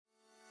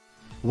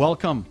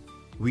Welcome.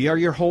 We are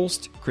your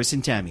hosts, Chris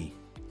and Tammy.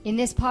 In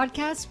this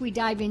podcast, we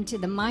dive into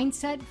the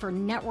mindset for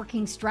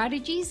networking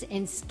strategies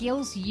and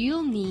skills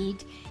you'll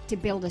need to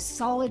build a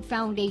solid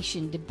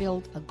foundation to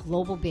build a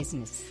global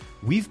business.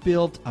 We've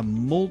built a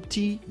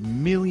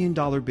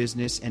multi-million-dollar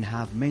business and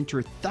have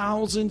mentored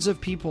thousands of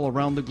people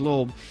around the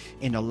globe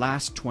in the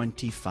last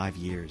 25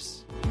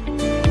 years.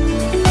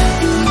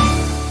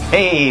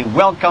 Hey,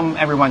 welcome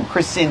everyone.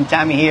 Chris and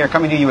Tammy here,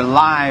 coming to you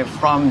live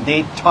from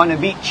Daytona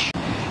Beach.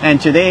 And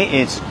today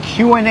it's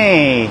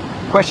Q&A,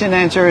 question and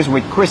answers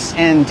with Chris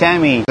and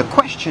Tammy. The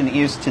question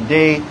is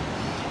today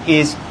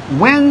is,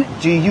 when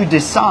do you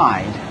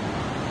decide,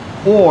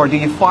 or do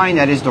you find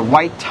that is the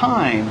right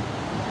time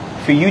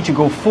for you to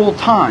go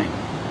full-time,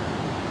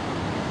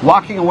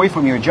 walking away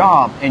from your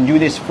job and do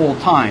this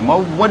full-time?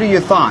 Well, what are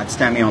your thoughts,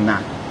 Tammy, on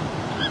that?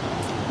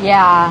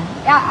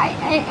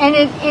 And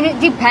it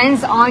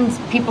depends on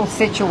people's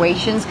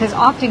situations, because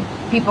often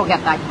people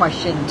get that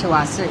question to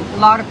us. A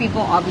lot of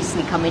people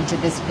obviously come into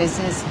this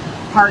business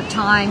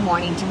part-time,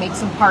 wanting to make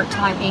some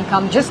part-time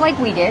income, just like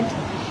we did,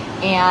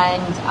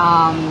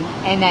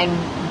 and then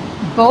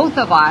both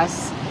of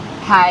us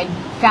had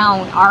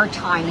found our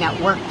time that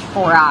worked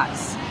for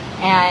us.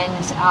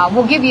 And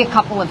we'll give you a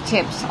couple of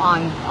tips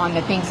on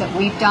the things that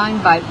we've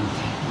done, but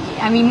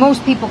I mean,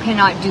 most people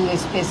cannot do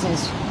this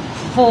business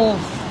full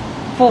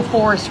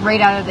force right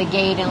out of the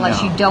gate unless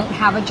you don't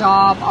have a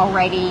job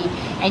already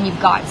and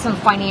you've got some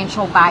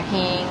financial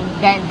backing.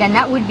 Then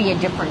that would be a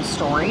different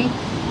story.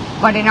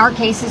 But in our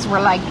cases, we're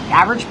like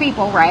average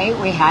people, right?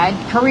 We had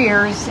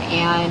careers,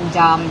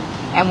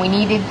 and we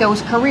needed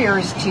those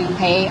careers to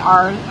pay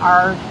our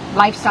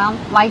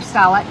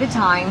lifestyle at the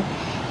time.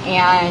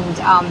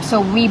 And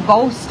so we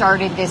both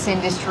started this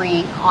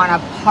industry on a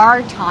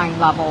part-time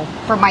level.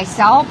 For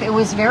myself, it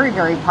was very,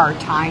 very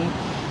part-time,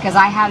 because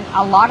I had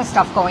a lot of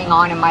stuff going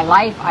on in my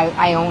life.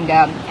 I owned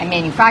a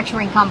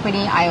manufacturing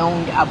company. I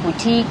owned a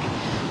boutique.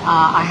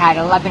 I had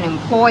 11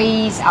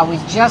 employees. I was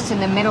just in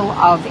the middle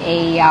of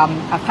a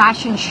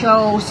fashion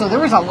show. So there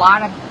was a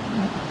lot of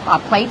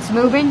plates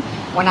moving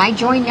when I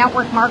joined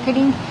network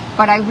marketing.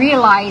 But I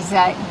realized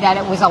that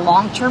it was a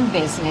long-term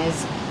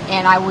business,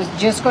 and I was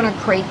just going to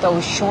create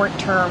those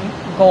short-term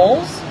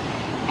goals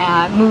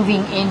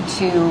moving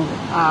into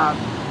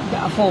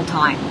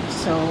full-time.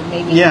 So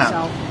maybe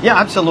yourself. Yeah,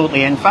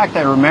 absolutely. In fact,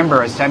 I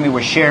remember as Tammy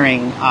was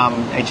sharing,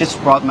 it just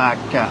brought back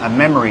a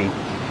memory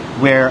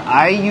where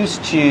I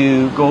used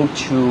to go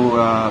to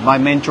my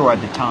mentor at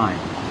the time.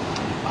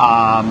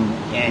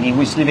 And he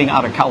was living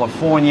out of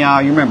California,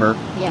 you remember,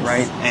 yes,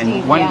 right?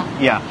 And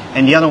Steve,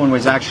 and the other one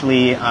was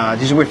actually,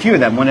 there were a few of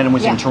them. One of them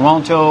was in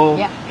Toronto,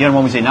 the other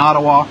one was in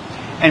Ottawa.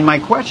 And my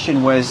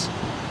question was,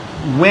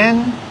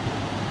 when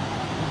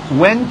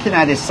can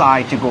I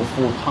decide to go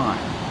full-time?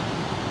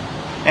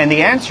 And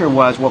the answer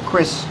was, well,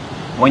 Chris,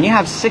 when you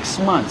have 6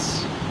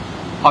 months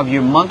of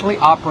your monthly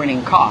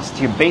operating costs,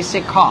 your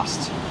basic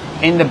costs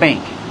in the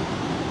bank,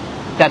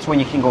 that's when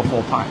you can go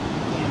full-time.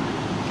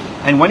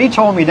 Yeah. And when he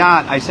told me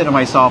that, I said to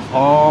myself,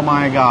 oh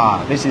my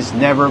God, this is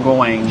never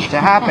going to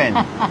happen.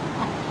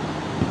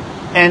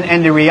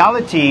 and the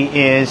reality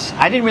is,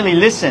 I didn't really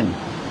listen.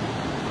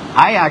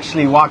 I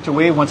actually walked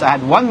away once I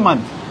had 1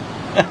 month.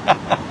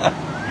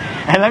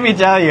 And let me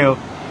tell you,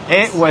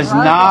 it was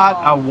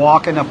not a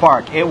walk in the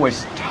park. It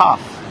was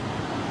tough.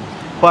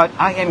 But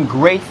I am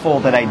grateful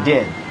that I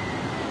did.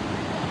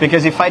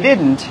 Because if I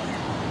didn't,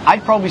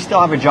 I'd probably still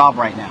have a job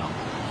right now.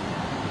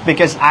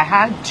 Because I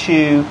had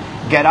to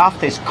get off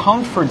this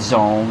comfort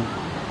zone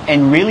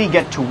and really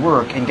get to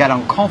work and get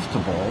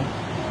uncomfortable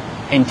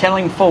in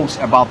telling folks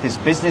about this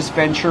business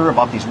venture,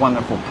 about these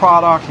wonderful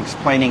products,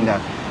 explaining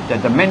the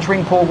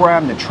mentoring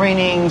program, the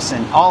trainings,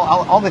 and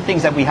all the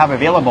things that we have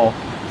available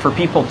for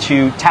people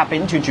to tap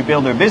into to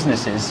build their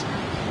businesses.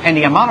 And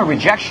the amount of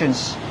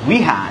rejections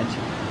we had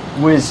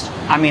was,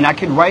 I mean, I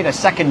could write a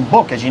second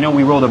book. As you know,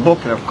 we wrote a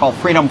book called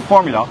Freedom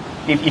Formula.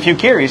 If you're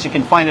curious, you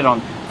can find it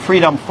on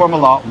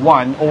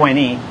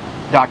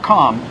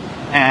freedomformula1one.com,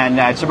 and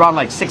it's around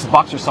like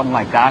 $6 or something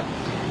like that,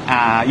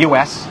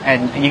 US.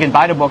 And you can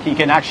buy the book. You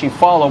can actually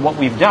follow what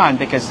we've done,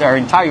 because our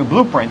entire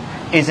blueprint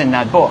is in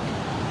that book.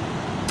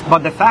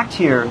 But the fact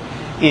here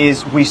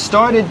is, we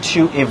started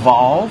to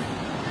evolve.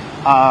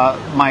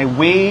 My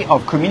way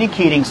of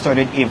communicating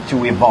started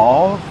to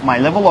evolve. My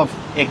level of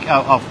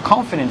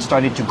confidence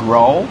started to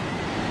grow.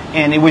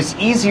 And it was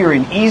easier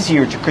and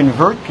easier to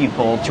convert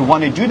people to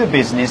want to do the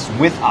business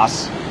with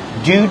us,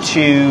 due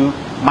to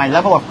my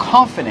level of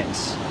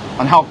confidence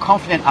on how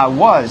confident I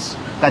was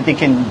that they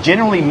can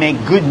generally make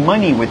good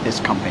money with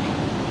this company.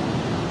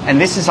 And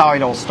this is how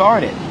it all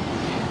started.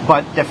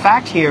 But the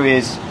fact here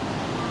is,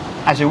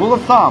 as a rule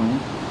of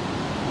thumb,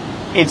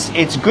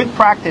 it's good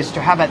practice to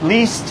have at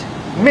least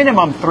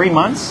minimum 3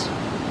 months,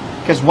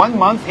 because 1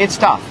 month, it's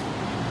tough.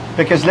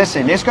 Because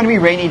listen, there's going to be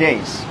rainy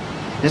days.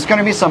 There's going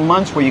to be some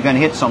months where you're going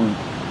to hit some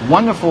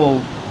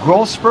wonderful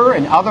growth spur,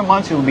 and other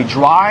months it will be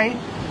dry,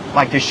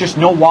 like there's just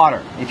no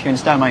water, if you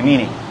understand my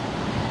meaning.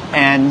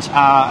 And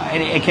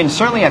it can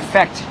certainly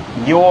affect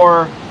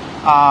your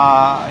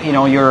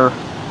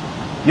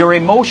your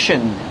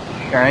emotion,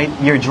 right?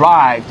 Your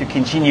drive to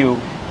continue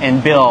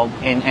and build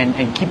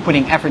and keep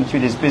putting effort into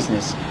this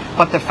business.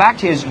 But the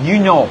fact is, you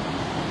know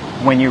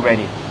when you're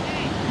ready.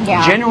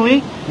 Yeah.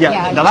 Generally,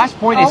 the last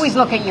point is... Always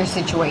look at your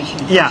situation.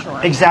 Yeah,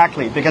 sure.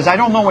 exactly. Because I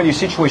don't know what your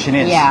situation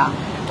is. Yeah.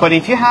 But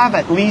if you have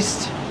at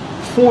least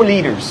 4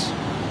 leaders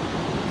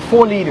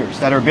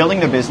that are building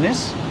the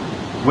business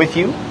with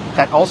you,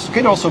 that also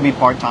could also be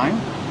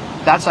part-time,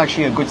 that's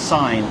actually a good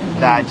sign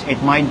that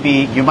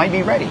you might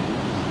be ready.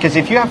 Because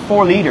if you have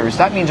 4 leaders,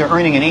 that means they're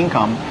earning an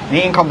income. And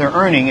the income they're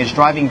earning is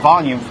driving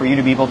volume for you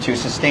to be able to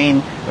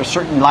sustain a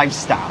certain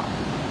lifestyle,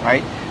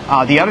 right?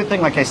 The other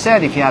thing, like I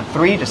said, if you have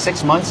 3 to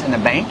 6 months in the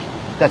bank,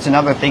 that's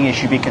another thing you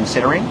should be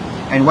considering.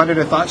 And what are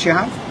the thoughts you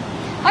have?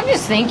 I'm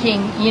just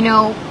thinking,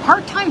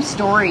 part-time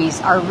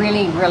stories are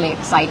really, really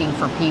exciting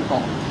for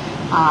people.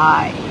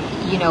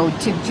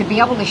 To be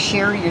able to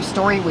share your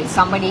story with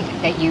somebody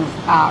that you've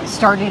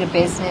started a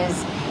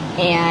business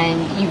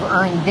and you've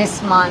earned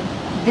this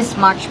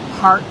much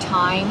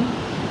part-time,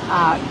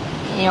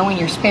 in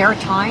your spare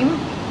time,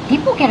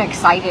 people get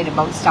excited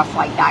about stuff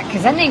like that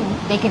because then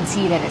they can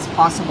see that it's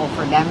possible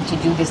for them to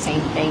do the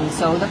same thing.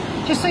 So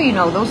just so you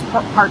know, those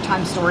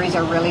part-time stories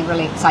are really,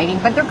 really exciting.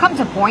 But there comes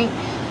a point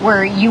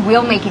where you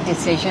will make a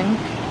decision.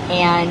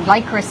 And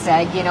like Chris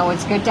said,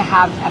 it's good to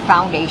have a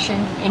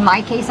foundation. In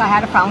my case, I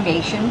had a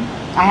foundation.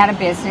 I had a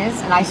business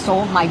and I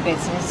sold my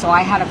business. So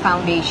I had a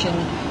foundation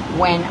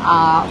when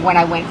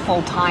I went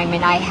full-time,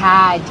 and I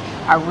had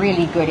a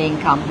really good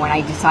income when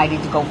I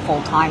decided to go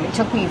full-time. It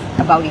took me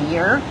about a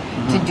year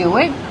to do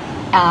it,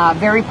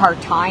 very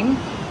part-time,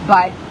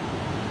 but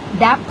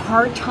that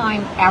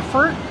part-time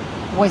effort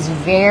was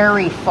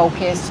very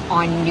focused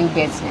on new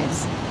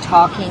business,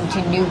 talking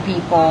to new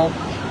people,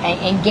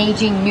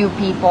 engaging new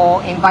people,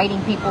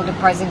 inviting people to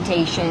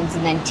presentations,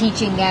 and then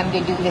teaching them to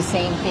do the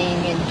same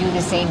thing and do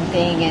the same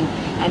thing,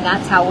 and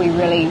that's how we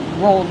really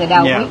rolled it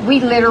out. Yeah.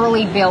 We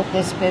literally built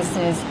this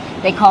business.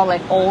 They call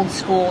it old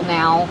school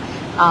now,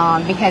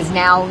 because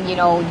now,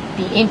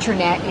 the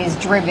internet is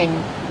driven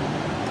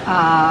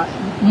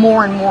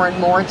more and more and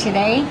more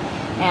today,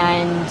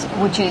 and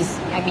which is,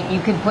 you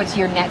can put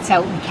your nets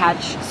out and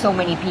catch so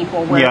many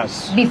people, where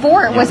Yes.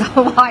 before it was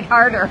a lot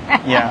harder.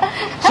 Yeah.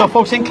 So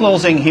folks, in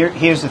closing,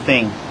 here's the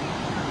thing.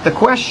 The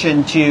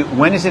question to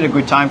when is it a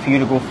good time for you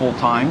to go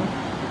full-time,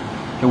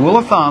 the rule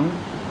of thumb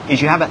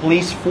is you have at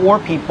least 4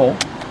 people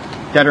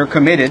that are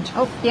committed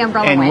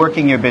and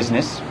working your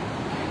business.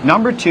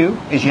 Number 2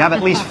 is you have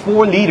at least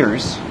 4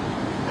 leaders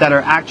that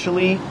are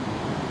actually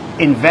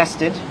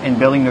invested in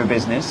building their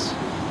business.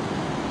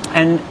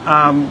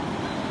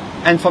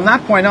 And from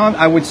that point on,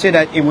 I would say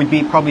that it would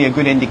be probably a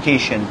good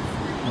indication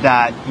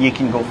that you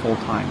can go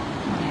full-time.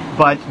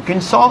 But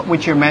consult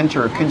with your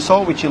mentor,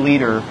 consult with your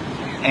leader,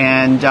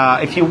 and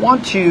if you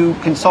want to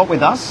consult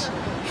with us,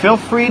 feel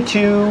free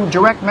to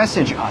direct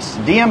message us,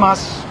 DM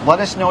us, let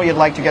us know you'd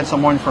like to get some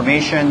more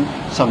information,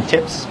 some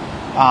tips.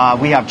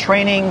 We have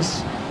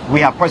trainings, we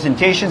have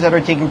presentations that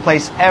are taking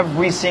place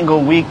every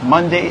single week.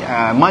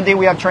 Monday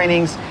we have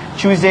trainings,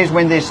 Tuesdays,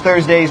 Wednesdays,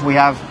 Thursdays we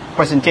have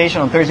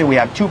presentation. On Thursday we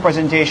have 2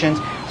 presentations.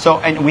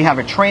 And we have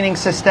a training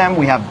system,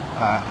 we have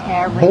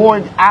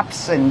board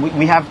apps, and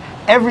we have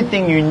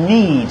everything you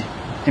need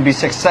to be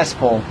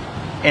successful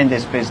in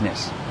this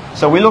business.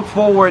 So we look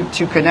forward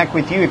to connect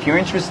with you if you're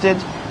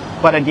interested.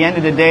 But at the end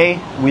of the day,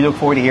 we look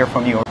forward to hear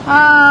from you.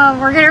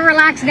 We're going to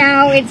relax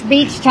now. It's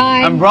beach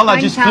time. Umbrella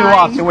just flew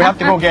off, so we have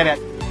to go get it.